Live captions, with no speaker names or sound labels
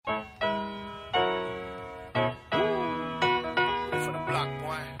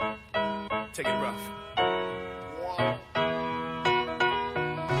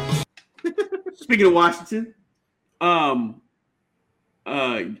speaking of Washington,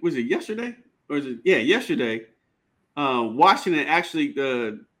 was it yesterday? Or is it yesterday? Washington actually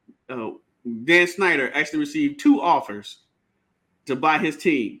Dan Snyder actually received 2 offers to buy his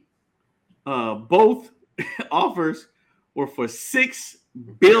team. Both offers were for $6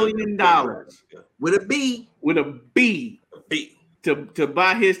 billion with a B. With a B. To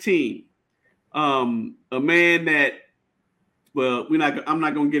buy his team. A man that, well, I'm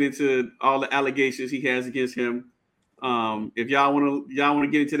not going to get into all the allegations he has against him. If y'all want to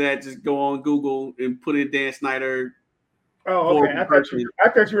get into that, just go on Google and put in Dan Snyder. Oh, okay. I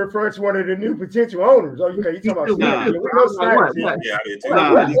thought you were referring to one of the new potential owners. Oh, okay. You talking about Snyder?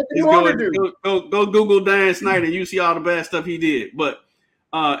 Go Google Dan Snyder. You see all the bad stuff he did. But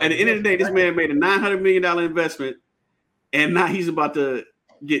at the end of the day, this man made a $900 million investment, and now he's about to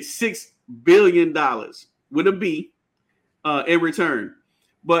get $6 billion with a B in return.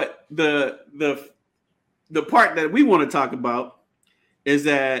 But the part that we want to talk about is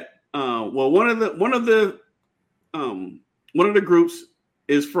that one of the groups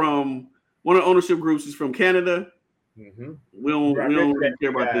is from one of the ownership groups is from Canada. Mm-hmm. We don't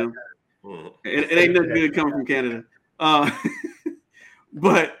care about them. It ain't nothing good coming from Canada.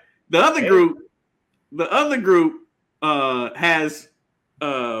 But the other group has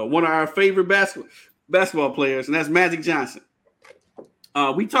one of our favorite basketball players, and that's Magic Johnson.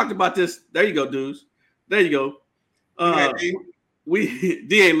 We talked about this. There you go, dudes. There you go.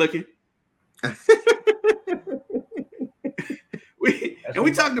 D ain't looking.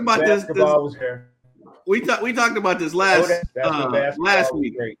 We talked about this. We talked about this last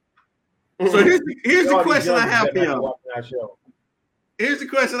week. So here's the question I have for y'all. Here's the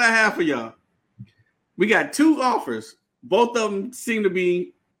question I have for y'all. We got 2 offers. Both of them seem to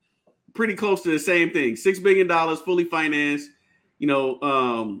be pretty close to the same thing. $6 billion, fully financed.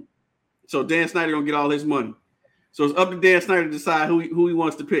 So Dan Snyder gonna get all his money. So it's up to Dan Snyder to decide who he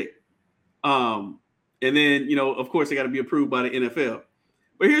wants to pick. And then, of course, they got to be approved by the NFL.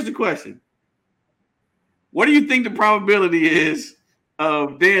 But here's the question. What do you think the probability is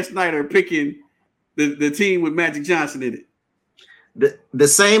of Dan Snyder picking the team with Magic Johnson in it? The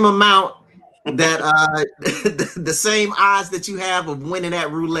same amount that the same odds that you have of winning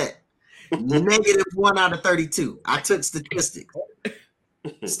at roulette. -1 out of 32. I took statistics.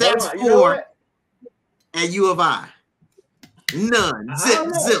 Stats 4 at U of I. None.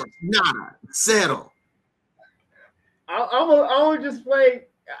 Zip. Nada. Settle. I'm gonna just play.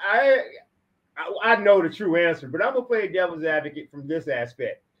 I know the true answer, but I'm gonna play devil's advocate from this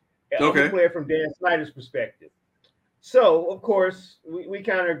aspect. Okay. I'm gonna play it from Dan Snyder's perspective. So, of course, we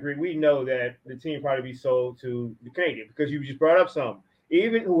kind of agree. We know that the team probably be sold to the Canadian because you just brought up something.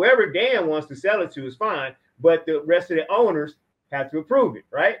 Even whoever Dan wants to sell it to is fine, but the rest of the owners have to approve it,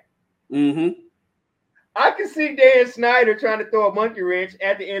 right? Mm-hmm. I can see Dan Snyder trying to throw a monkey wrench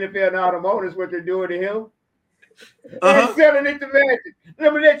at the NFL and all the owners, what they're doing to him. And selling it to Magic.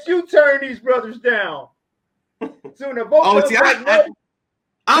 Let me let you turn these brothers down. So the both of them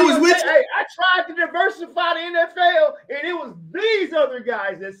I was with you. Hey, I tried to diversify the NFL, and it was these other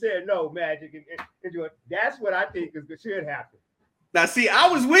guys that said no, Magic. And that's what I think should happen. Now, see, I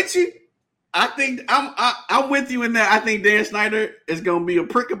was with you. I think I'm with you in that. I think Dan Snyder is going to be a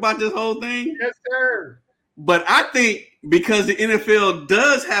prick about this whole thing. Yes, sir. But I think because the NFL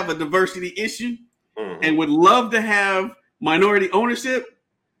does have a diversity issue and would love to have minority ownership,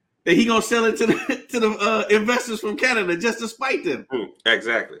 that he gonna sell it to the investors from Canada just to spite them.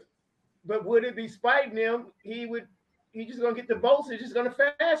 Exactly. But would it be spiting them? He just gonna get the votes. He's just gonna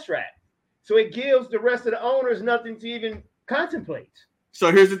fast track. So it gives the rest of the owners nothing to even contemplate.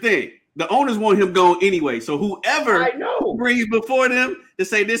 So here's the thing: the owners want him gone anyway. So whoever brings before them to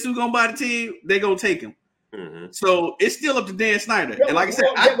say this who's gonna buy the team, they gonna take him. Mm-hmm. So it's still up to Dan Snyder. And like I said,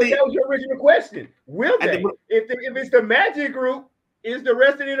 I think that was your original question. Will they? If it's the Magic Group, is the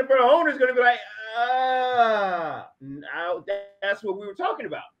rest of the NFL owners going to be like, no, that's what we were talking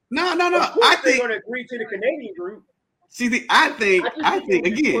about? No. I think they're going to agree to the Canadian group. See, I think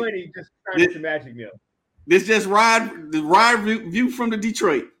again, just this Magic Mill. This just ride view from the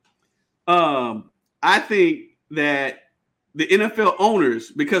Detroit. I think that the NFL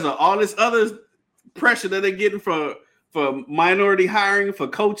owners, because of all this other pressure that they're getting for minority hiring, for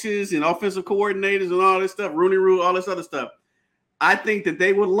coaches and offensive coordinators and all this stuff, Rooney Rule, all this other stuff, I think that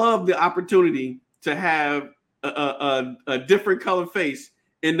they would love the opportunity to have a different color face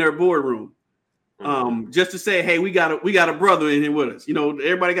in their boardroom. Just to say, hey, we got a brother in here with us.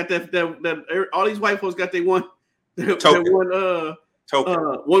 Everybody got that all these white folks got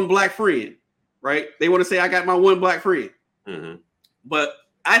one black friend, right? They want to say I got my one black friend. Mm-hmm. But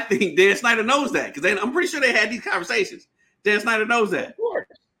I think Dan Snyder knows that because I'm pretty sure they had these conversations. Dan Snyder knows that. Of course.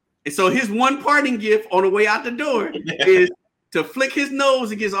 And so his one parting gift on the way out the door is to flick his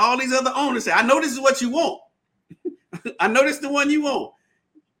nose against all these other owners. Say, I know this is what you want. I know this is the one you want,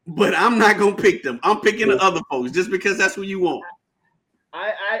 but I'm not gonna pick them. I'm picking the other folks just because that's who you want.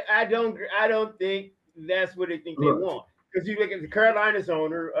 I don't think that's what they think they want. Because you look at the Carolina's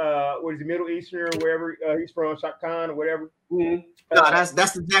owner, what is the Middle Eastern or wherever he's from, Shaq Khan or whatever. Mm-hmm. No, that's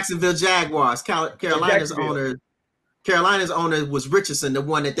the Jacksonville Jaguars. Carolina's owner was Richardson, the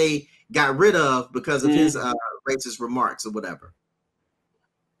one that they got rid of because of his racist remarks or whatever.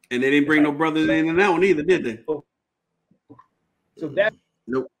 And they didn't bring no brothers in that one either, did they? So that's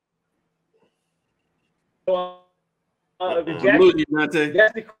nope. That's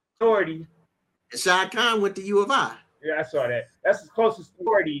the authority. Shaq Khan went to U of I. Yeah, I saw that. That's the closest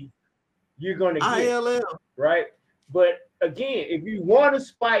authority you're going to get. ILL. Right? But again, if you want to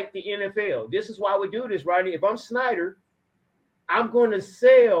spike the NFL, this is why we do this, right? If I'm Snyder, I'm going to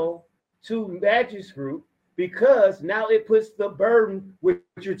sell to Magic's group because now it puts the burden with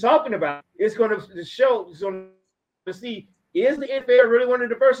what you're talking about. It's going to show, it's going to see, is the NFL really want to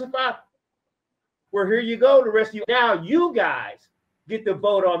diversify? Well, here you go. The rest of you. Now you guys get the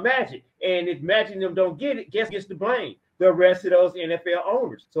vote on Magic. And if Magic and them don't get it, guess gets the blame? The rest of those NFL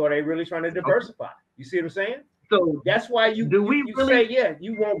owners. So are they really trying to diversify? Okay. You see what I'm saying? So that's why you say, yeah,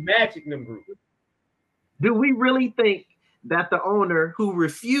 you want Magic in them group. Do we really think that the owner who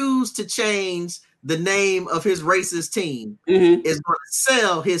refused to change the name of his racist team is going to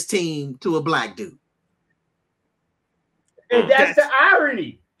sell his team to a black dude? And that's the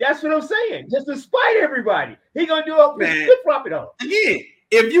irony. That's what I'm saying. Just to spite everybody. He's going to do a flip-flop it on. Again,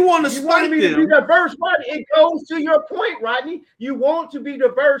 if you want to spite them. To be diverse, Rodney, it goes to your point, Rodney. You want to be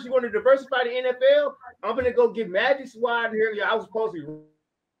diverse. You want to diversify the NFL. I'm going to go get Magic Squad here. I was supposed to be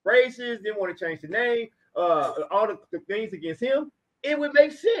racist. Didn't want to change the name. All the things against him. It would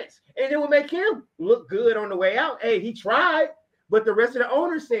make sense. And it would make him look good on the way out. Hey, he tried. But the rest of the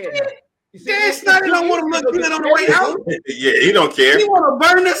owners said no. Dan Snyder don't want to look good on the way out. Yeah, he don't care. He want to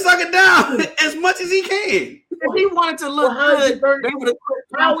burn this sucker down as much as he can. If he wanted to look good, they would have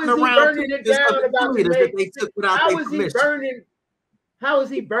how is he burning it down about how is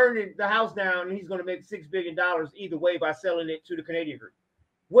he burning the house down and he's going to make $6 billion either way by selling it to the Canadian group?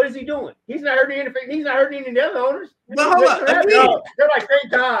 What is he doing? He's not hurting anything. He's not hurting any of the other owners. But hold up, they're like,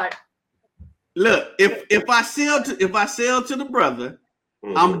 thank God. Look, if I sell to the brother,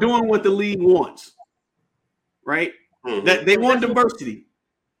 I'm doing what the league wants, right? That they want diversity.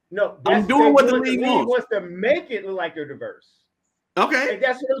 No, I'm doing what the league wants to make it look like they're diverse. Okay, and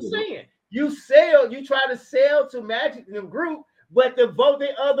that's what I'm saying. You try to sell to Magic in the group, but the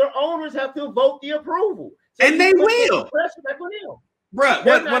other owners have to vote the approval, so and they will. Pressure back on them. Bruh,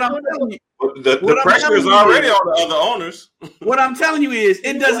 what I'm telling you, the pressure is already on the other owners. What I'm telling you is,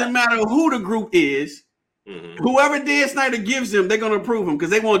 it doesn't matter who the group is. Whoever Dan Snyder gives them, they're going to approve him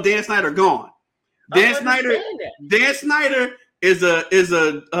because they want Dan Snyder gone. Dan Snyder is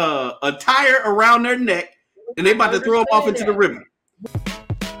a tire around their neck, and they about to throw him off into the river.